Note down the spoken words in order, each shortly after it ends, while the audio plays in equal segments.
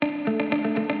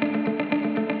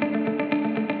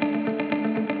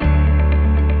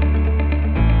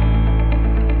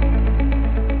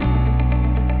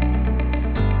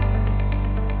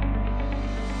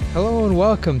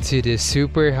Welcome to the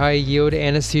Super High Yield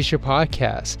Anesthesia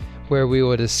Podcast, where we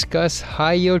will discuss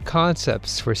high yield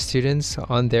concepts for students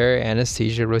on their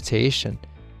anesthesia rotation.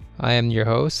 I am your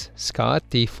host, Scott,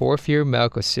 the fourth year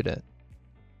medical student.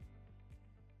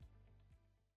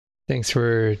 Thanks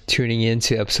for tuning in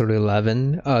to episode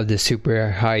 11 of the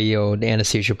Super High Yield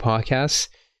Anesthesia Podcast.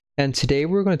 And today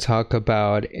we're going to talk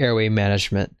about airway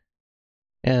management.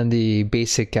 And the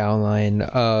basic outline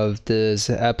of this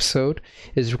episode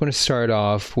is we're going to start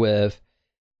off with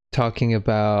talking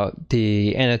about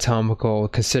the anatomical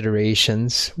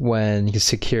considerations when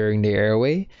securing the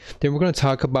airway. Then we're going to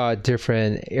talk about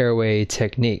different airway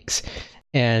techniques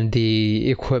and the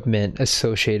equipment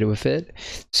associated with it.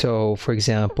 So, for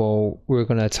example, we're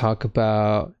going to talk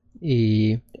about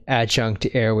the adjunct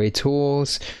airway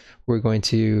tools. We're going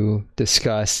to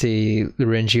discuss the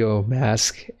laryngeal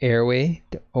mask airway,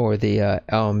 or the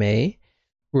LMA.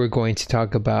 We're going to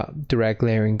talk about direct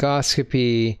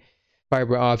laryngoscopy,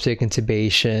 fiber optic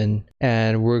intubation,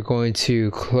 and we're going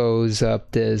to close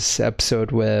up this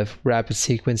episode with rapid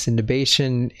sequence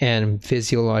intubation and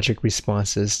physiologic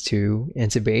responses to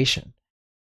intubation.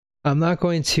 I'm not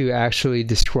going to actually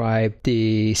describe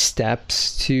the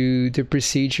steps to the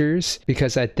procedures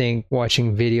because I think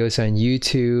watching videos on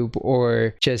YouTube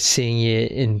or just seeing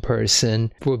it in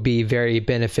person will be very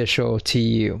beneficial to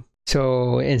you.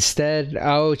 So instead,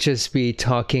 I'll just be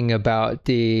talking about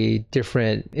the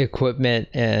different equipment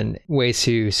and ways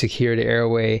to secure the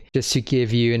airway just to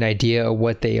give you an idea of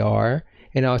what they are.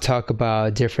 And I'll talk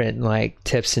about different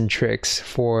tips and tricks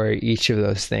for each of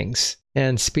those things.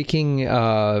 And speaking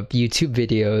of YouTube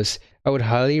videos, I would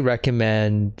highly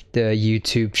recommend the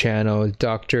YouTube channel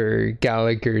Dr.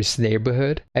 Gallagher's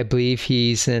Neighborhood. I believe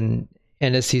he's an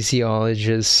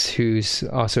anesthesiologist who's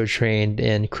also trained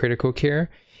in critical care.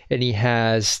 And he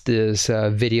has this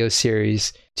video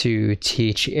series to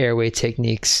teach airway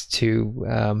techniques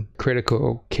to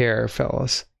critical care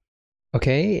fellows.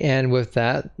 Okay, and with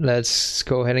that, let's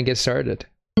go ahead and get started.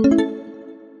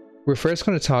 We're first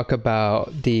going to talk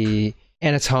about the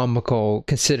anatomical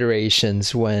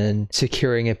considerations when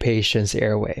securing a patient's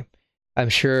airway. I'm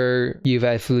sure you've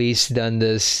at least done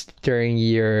this during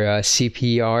your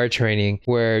CPR training,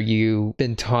 where you've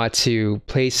been taught to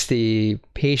place the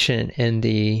patient in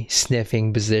the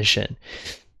sniffing position.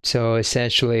 So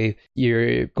essentially,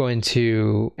 you're going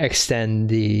to extend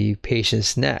the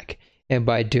patient's neck. And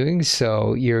by doing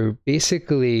so, you're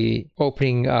basically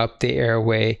opening up the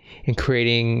airway and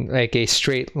creating a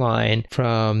straight line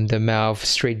from the mouth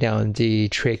straight down the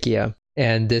trachea.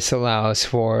 And this allows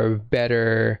for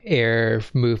better air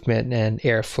movement and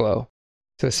airflow.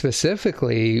 So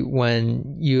specifically,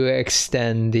 when you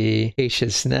extend the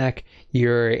patient's neck,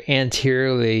 you're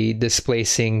anteriorly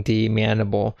displacing the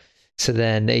mandible. So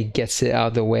then it gets it out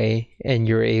of the way and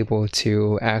you're able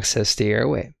to access the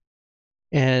airway.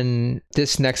 And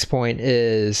this next point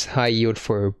is high yield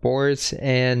for boards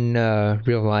and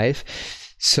real life.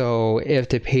 So if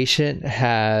the patient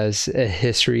has a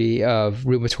history of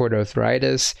rheumatoid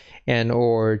arthritis and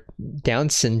or Down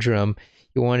syndrome,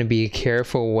 you want to be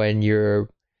careful when you're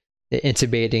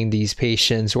intubating these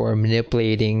patients or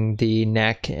manipulating the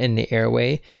neck and the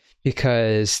airway,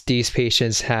 because these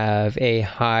patients have a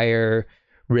higher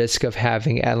risk of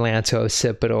having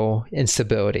atlanto-occipital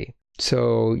instability.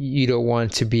 So you don't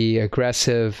want to be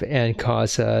aggressive and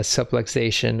cause a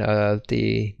subluxation of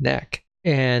the neck.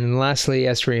 And lastly,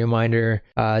 as a reminder,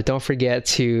 don't forget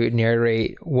to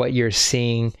narrate what you're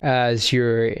seeing as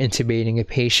you're intubating a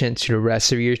patient to the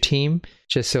rest of your team,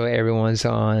 just so everyone's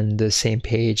on the same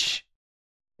page.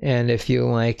 And if you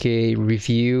like a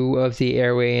review of the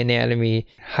airway anatomy,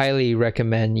 highly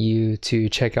recommend you to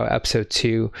check out episode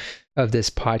 2 of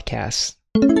this podcast.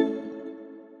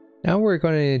 Now we're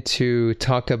going to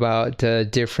talk about the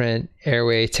different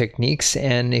airway techniques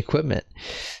and equipment.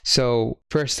 So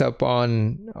first up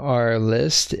on our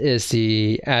list is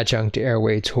the adjunct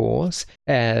airway tools.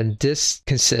 And this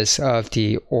consists of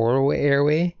the oral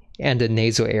airway and the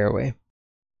nasal airway.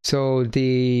 So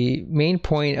the main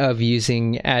point of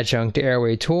using adjunct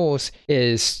airway tools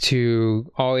is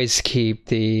to always keep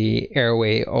the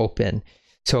airway open.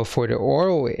 So for the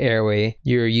oral airway,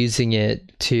 you're using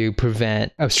it to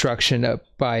prevent obstruction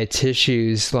by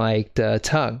tissues like the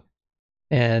tongue.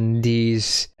 And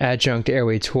these adjunct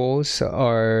airway tools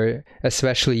are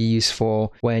especially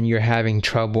useful when you're having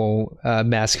trouble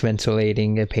mask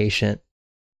ventilating a patient.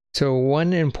 So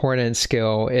one important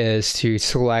skill is to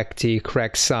select the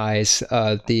correct size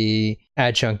of the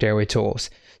adjunct airway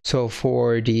tools. So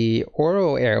for the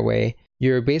oral airway,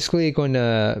 you're basically going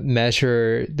to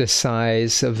measure the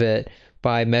size of it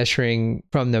by measuring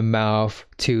from the mouth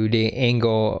to the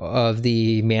angle of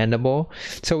the mandible.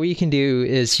 So what you can do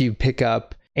is you pick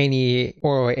up any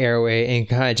oral airway and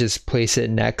kind of just place it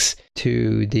next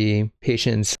to the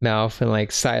patient's mouth and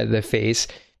like side of the face.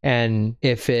 And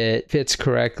if it fits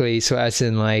correctly, so as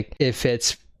in like it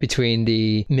fits between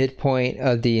the midpoint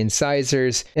of the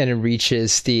incisors and it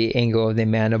reaches the angle of the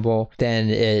mandible, then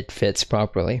it fits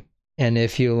properly. And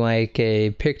if you like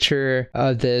a picture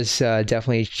of this,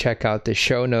 definitely check out the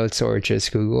show notes or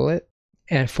just Google it.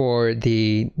 And for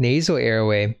the nasal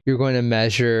airway, you're going to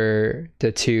measure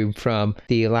the tube from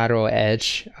the lateral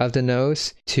edge of the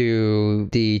nose to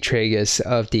the tragus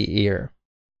of the ear.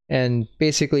 And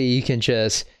basically, you can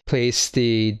just place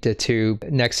the tube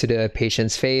next to the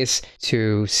patient's face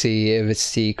to see if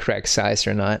it's the correct size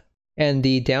or not. And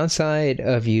the downside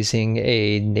of using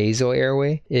a nasal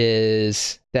airway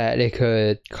is that it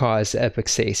could cause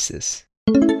epistaxis.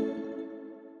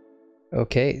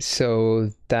 Okay, so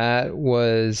that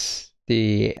was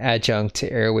the adjunct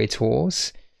airway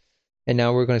tools. And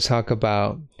now we're going to talk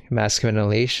about mask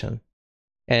ventilation.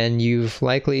 And you've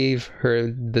likely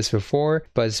heard this before,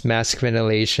 but mask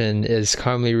ventilation is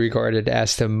commonly regarded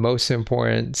as the most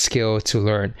important skill to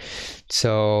learn.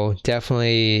 So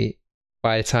definitely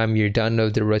by the time you're done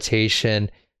with the rotation,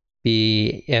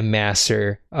 be a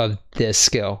master of this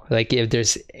skill. Like if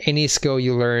there's any skill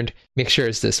you learned, make sure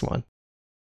it's this one.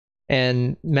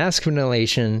 And mask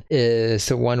ventilation is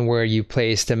the one where you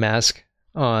place the mask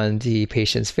on the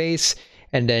patient's face,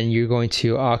 and then you're going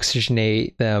to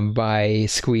oxygenate them by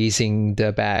squeezing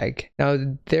the bag. Now,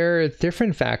 there are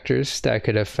different factors that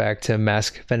could affect a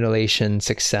mask ventilation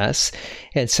success,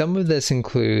 and some of this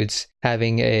includes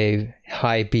having a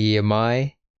high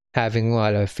BMI, having a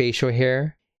lot of facial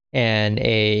hair, and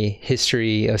a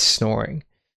history of snoring.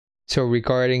 So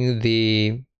regarding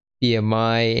the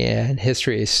BMI and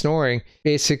history of snoring,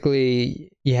 basically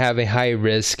you have a high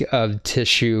risk of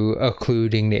tissue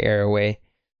occluding the airway.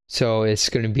 So it's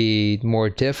going to be more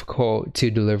difficult to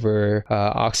deliver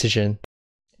oxygen.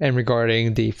 And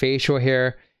regarding the facial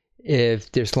hair,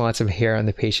 if there's lots of hair on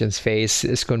the patient's face,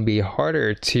 it's going to be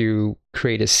harder to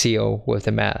create a seal with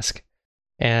a mask.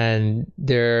 And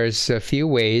there's a few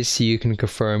ways you can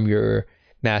confirm you're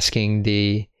masking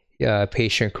the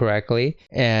patient correctly.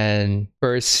 And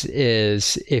first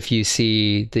is if you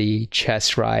see the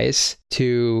chest rise.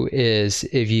 2 is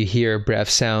if you hear breath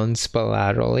sounds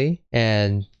bilaterally.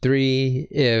 And 3,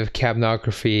 if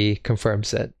capnography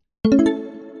confirms it.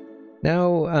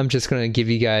 Now I'm just going to give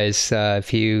you guys a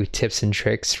few tips and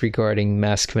tricks regarding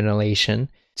mask ventilation.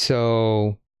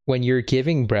 So when you're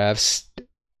giving breaths,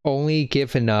 only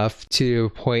give enough to a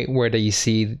point where you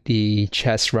see the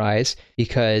chest rise,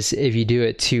 because if you do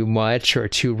it too much or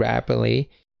too rapidly,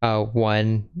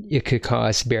 1, it could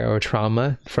cause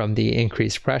barotrauma from the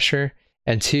increased pressure,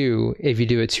 and 2, if you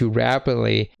do it too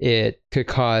rapidly, it could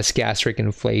cause gastric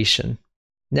inflation.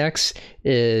 Next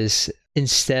is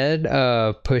instead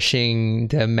of pushing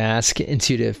the mask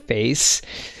into the face,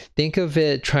 think of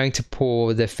it trying to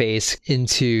pull the face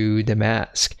into the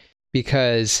mask,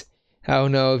 because I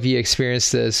don't know if you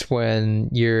experienced this when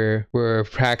we're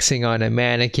practicing on a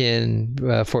mannequin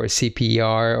for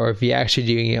CPR, or if you're actually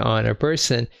doing it on a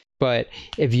person. But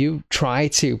if you try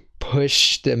to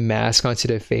push the mask onto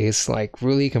the face, like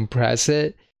really compress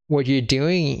it, what you're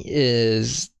doing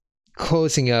is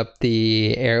closing up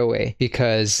the airway,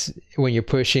 because when you're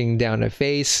pushing down the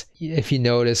face, if you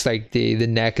notice, like the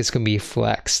neck is going to be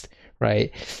flexed.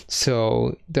 Right?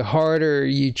 So the harder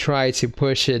you try to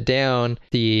push it down,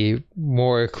 the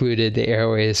more occluded the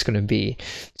airway is going to be.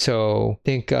 So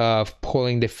think of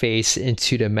pulling the face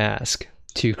into the mask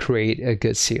to create a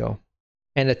good seal.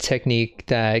 And a technique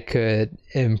that could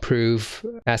improve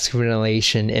mask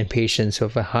ventilation in patients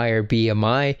with a higher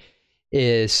BMI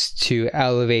is to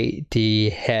elevate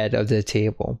the head of the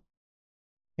table.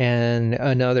 And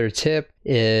another tip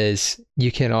is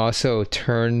you can also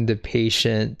turn the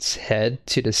patient's head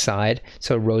to the side,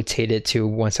 so rotate it to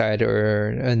one side or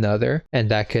another, and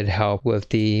that could help with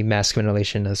the mask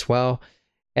ventilation as well.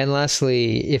 And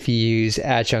lastly, if you use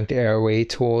adjunct airway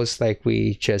tools like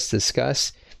we just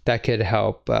discussed, that could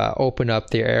help open up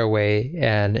the airway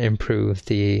and improve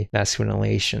the mask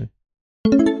ventilation.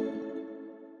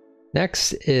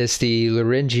 Next is the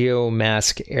laryngeal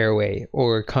mask airway,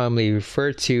 or commonly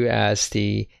referred to as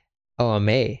the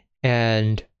LMA.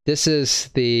 And this is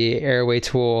the airway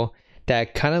tool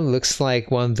that kind of looks like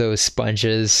one of those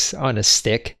sponges on a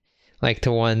stick, like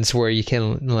the ones where you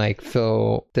can like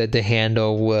fill the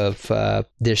handle with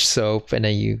dish soap and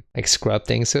then you like scrub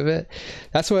things with it.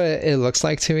 That's what it looks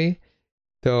like to me.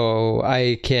 Though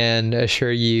I can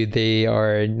assure you they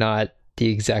are not the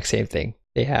exact same thing.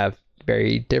 They have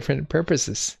very different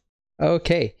purposes.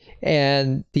 Okay,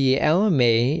 and the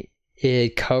LMA,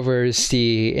 it covers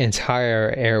the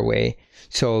entire airway.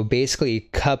 So basically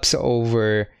cups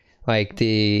over like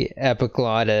the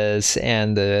epiglottis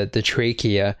and the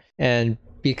trachea. And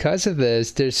because of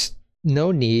this, there's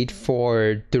no need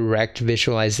for direct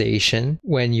visualization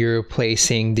when you're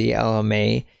placing the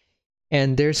LMA.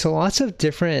 And there's lots of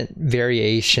different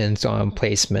variations on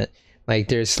placement. Like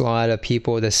there's a lot of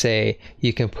people that say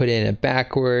you can put it in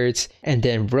backwards and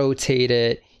then rotate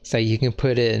it. So you can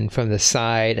put it in from the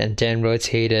side and then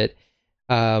rotate it.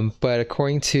 But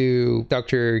according to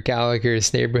Dr.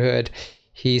 Gallagher's neighborhood,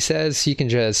 he says you can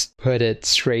just put it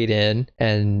straight in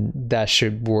and that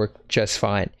should work just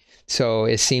fine. So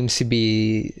it seems to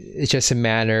be just a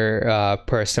matter of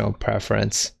personal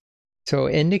preference. So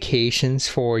indications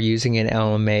for using an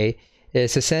LMA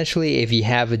is essentially if you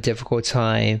have a difficult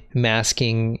time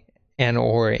masking and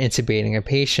or intubating a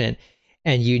patient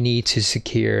and you need to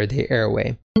secure the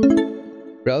airway.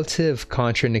 Relative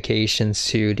contraindications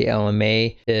to the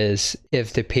LMA is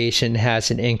if the patient has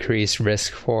an increased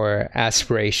risk for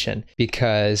aspiration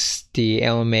because the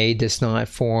LMA does not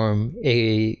form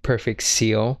a perfect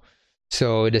seal,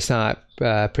 so it does not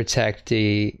protect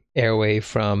the airway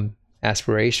from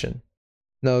aspiration.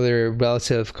 Another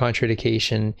relative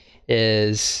contraindication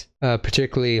is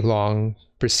particularly long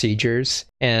procedures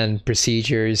and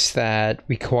procedures that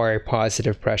require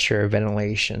positive pressure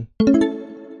ventilation.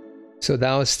 So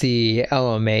that was the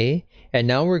LMA, and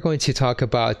now we're going to talk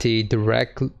about the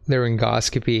direct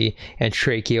laryngoscopy and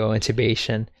tracheal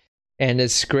intubation. And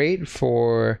it's great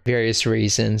for various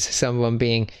reasons, some of them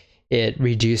being it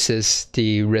reduces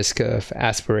the risk of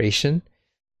aspiration,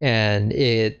 and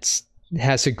it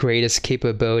has the greatest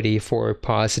capability for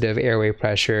positive airway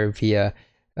pressure via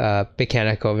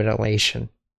mechanical ventilation.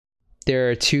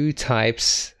 There are two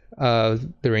types of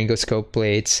laryngoscope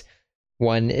blades.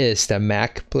 One is the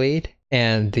Mac blade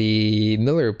and the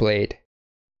Miller blade.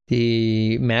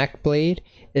 The Mac blade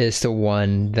is the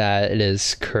one that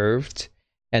is curved,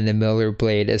 and the Miller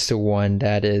blade is the one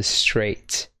that is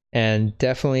straight. And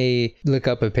definitely look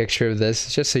up a picture of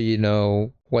this just so you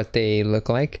know what they look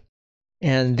like.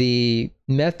 And the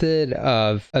method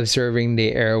of observing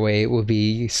the airway will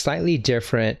be slightly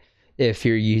different if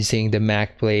you're using the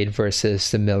Mac blade versus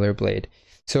the Miller blade.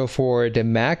 So for the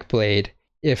Mac blade,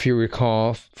 if you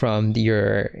recall from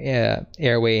your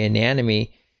airway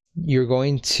anatomy, you're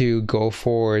going to go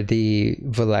for the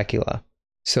vallecula.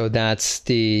 So that's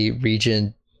the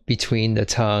region between the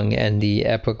tongue and the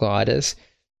epiglottis,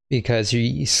 because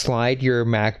you slide your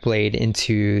Mac blade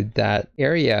into that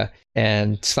area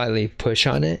and slightly push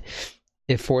on it.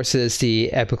 It forces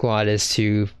the epiglottis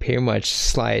to pretty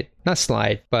much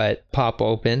but pop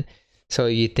open. So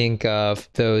you think of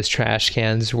those trash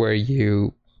cans where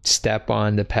you step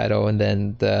on the pedal and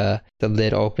then the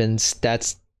lid opens.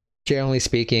 That's generally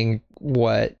speaking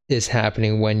what is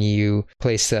happening when you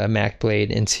place the Mac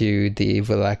blade into the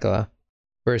vallecula,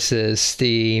 versus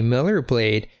the Miller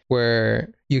blade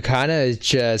where you kind of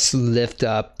just lift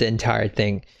up the entire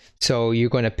thing. So you're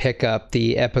going to pick up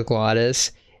the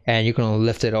epiglottis and you're going to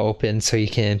lift it open so you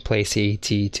can place the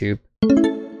AT tube.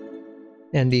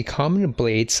 And the common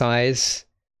blade size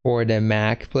for the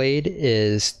Mac blade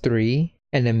is 3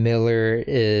 and the Miller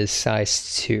is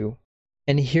size 2.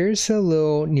 And here's a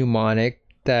little mnemonic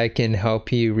that can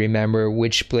help you remember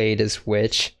which blade is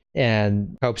which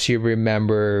and helps you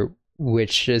remember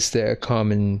which is the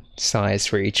common size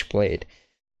for each blade.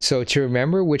 So to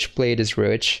remember which blade is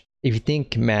which, if you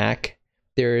think Mac,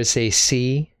 there is a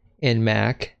C in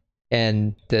Mac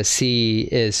and the C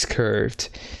is curved.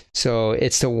 So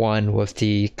it's the one with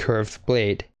the curved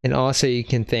blade. And also you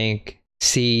can think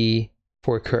C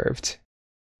for curved.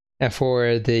 And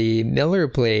for the Miller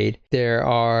blade, there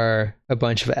are a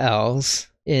bunch of L's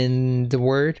in the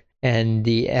word, and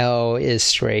the L is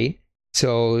straight.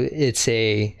 So it's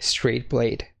a straight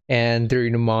blade. And the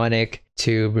mnemonic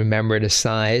to remember the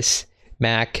size,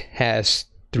 Mac has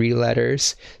 3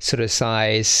 letters, so the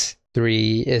size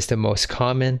 3 is the most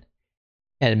common.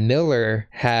 And Miller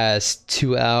has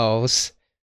 2 L's,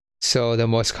 so the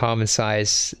most common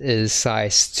size is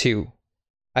size 2.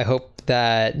 I hope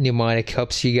that mnemonic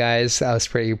helps you guys. I was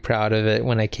pretty proud of it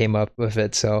when I came up with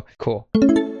it, so cool.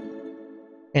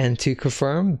 And to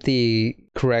confirm the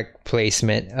correct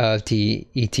placement of the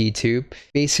ET tube,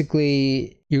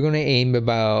 basically you're going to aim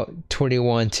about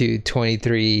 21 to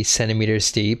 23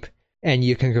 centimeters deep And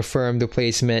you can confirm the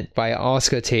placement by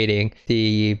auscultating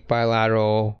the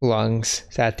bilateral lungs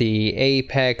at the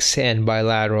apex and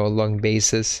bilateral lung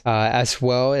bases, as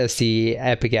well as the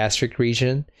epigastric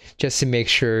region, just to make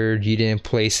sure you didn't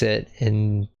place it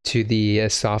into the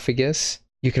esophagus.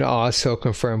 You can also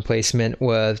confirm placement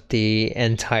with the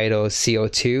end-tidal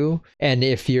CO2. And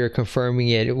if you're confirming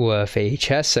it with a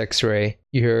chest x-ray,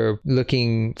 you're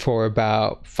looking for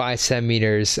about 5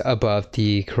 centimeters above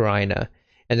the carina.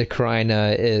 And the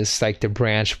carina is like the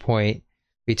branch point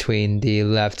between the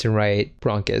left and right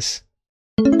bronchus.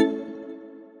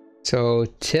 So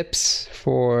tips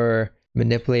for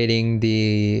manipulating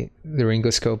the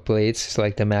laryngoscope blades,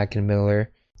 like the Mac and Miller.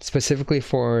 Specifically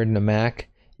for the Mac,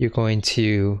 you're going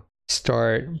to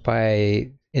start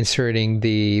by inserting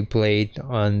the blade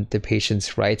on the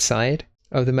patient's right side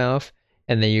of the mouth,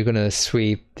 and then you're going to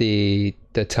sweep the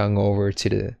tongue over to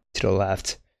the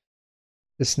left.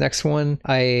 This next one,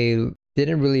 I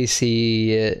didn't really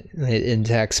see it in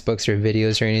textbooks or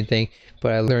videos or anything,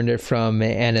 but I learned it from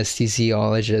an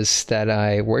anesthesiologist that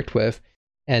I worked with.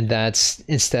 And that's,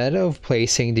 instead of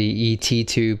placing the ET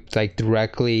tube like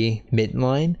directly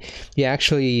midline, you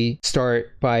actually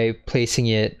start by placing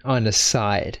it on the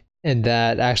side. And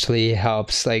that actually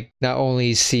helps like not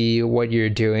only see what you're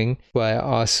doing, but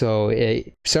also for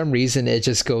some reason it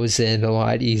just goes in a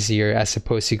lot easier as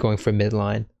opposed to going for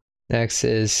midline. Next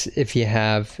is if you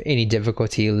have any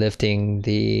difficulty lifting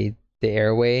the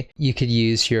airway, you could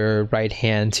use your right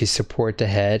hand to support the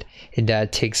head, and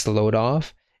that takes the load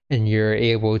off, and you're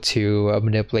able to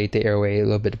manipulate the airway a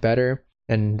little bit better.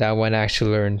 And that one I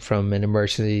actually learned from an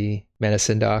emergency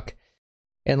medicine doc.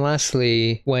 And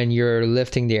lastly, when you're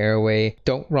lifting the airway,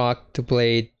 don't rock the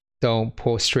blade, don't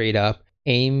pull straight up.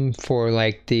 Aim for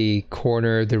like the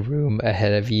corner of the room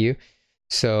ahead of you.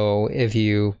 So if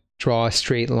you draw a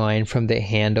straight line from the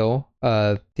handle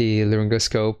of the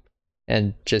laryngoscope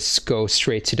and just go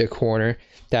straight to the corner,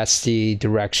 that's the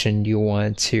direction you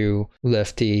want to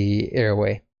lift the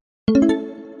airway.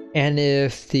 And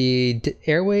if the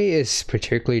airway is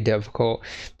particularly difficult,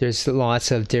 there's lots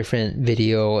of different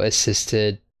video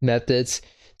assisted methods.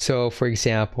 So for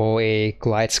example, a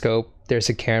glide scope, there's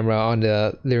a camera on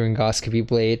the laryngoscopy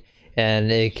blade,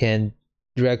 and it can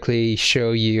directly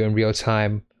show you in real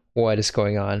time what is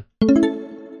going on.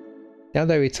 Now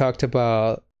that we talked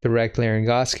about direct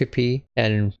laryngoscopy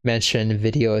and mentioned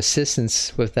video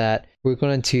assistance with that, we're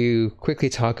going to quickly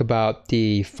talk about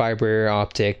the fiber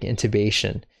optic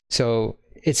intubation. So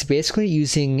it's basically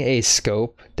using a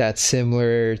scope that's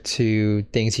similar to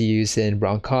things you use in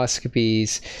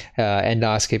bronchoscopies,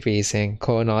 endoscopies, and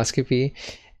colonoscopy.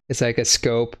 It's like a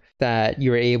scope that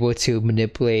you're able to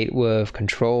manipulate with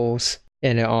controls.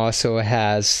 And it also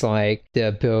has like the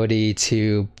ability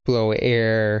to blow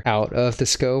air out of the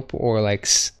scope, or like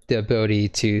the ability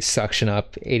to suction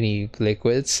up any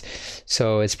liquids.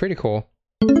 So it's pretty cool.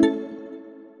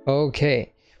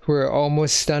 Okay, we're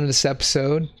almost done with this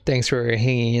episode. Thanks for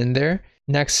hanging in there.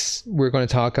 Next, we're going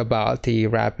to talk about the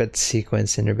rapid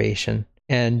sequence intubation.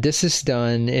 And this is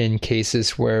done in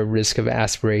cases where risk of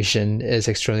aspiration is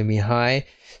extremely high.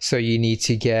 So you need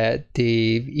to get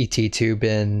the ET tube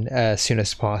in as soon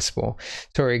as possible.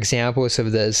 So examples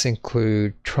of this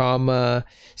include trauma,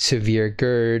 severe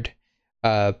GERD,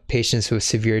 patients with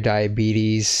severe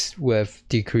diabetes with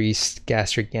decreased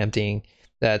gastric emptying,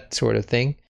 that sort of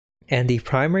thing. And the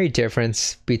primary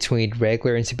difference between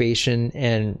regular intubation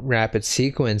and rapid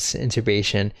sequence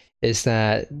intubation is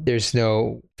that there's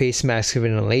no face mask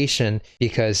ventilation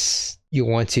because you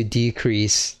want to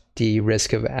decrease the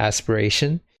risk of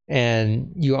aspiration.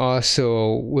 And you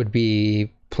also would be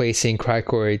placing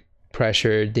cricoid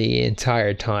pressure the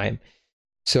entire time.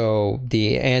 So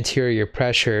the anterior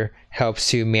pressure helps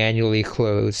to manually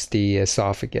close the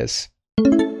esophagus.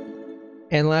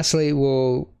 And lastly,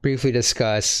 we'll briefly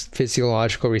discuss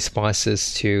physiological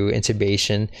responses to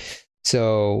intubation.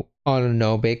 So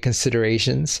autonomic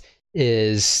considerations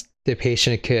is the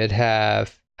patient could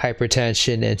have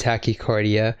hypertension and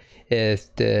tachycardia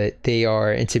if they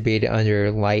are intubated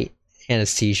under light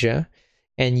anesthesia.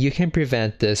 And you can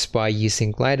prevent this by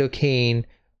using lidocaine,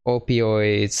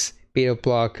 opioids, beta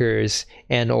blockers,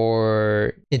 and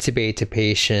or intubate the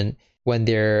patient when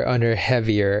they're under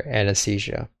heavier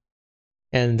anesthesia.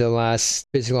 And the last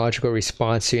physiological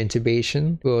response to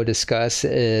intubation we'll discuss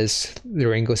is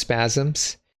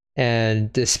laryngospasms.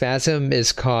 And the spasm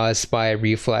is caused by a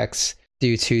reflex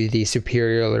due to the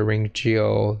superior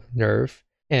laryngeal nerve.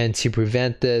 And to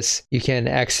prevent this, you can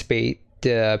extubate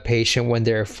the patient when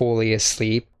they're fully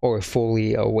asleep or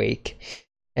fully awake.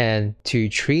 And to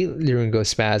treat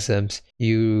laryngospasms,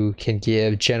 you can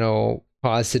give general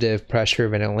positive pressure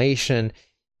ventilation,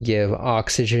 give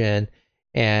oxygen,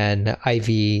 and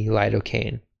IV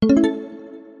lidocaine.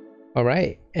 All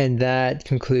right, and that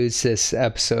concludes this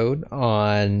episode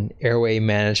on airway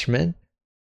management.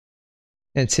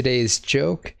 And today's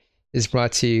joke is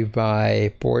brought to you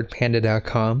by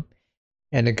boredpanda.com,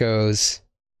 and it goes,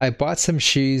 I bought some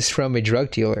shoes from a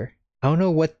drug dealer. I don't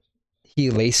know what he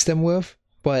laced them with,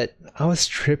 but I was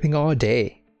tripping all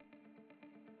day.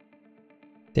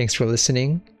 Thanks for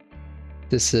listening.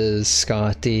 This is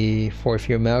Scott, the fourth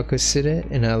year medical student,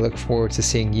 and I look forward to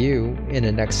seeing you in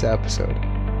the next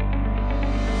episode.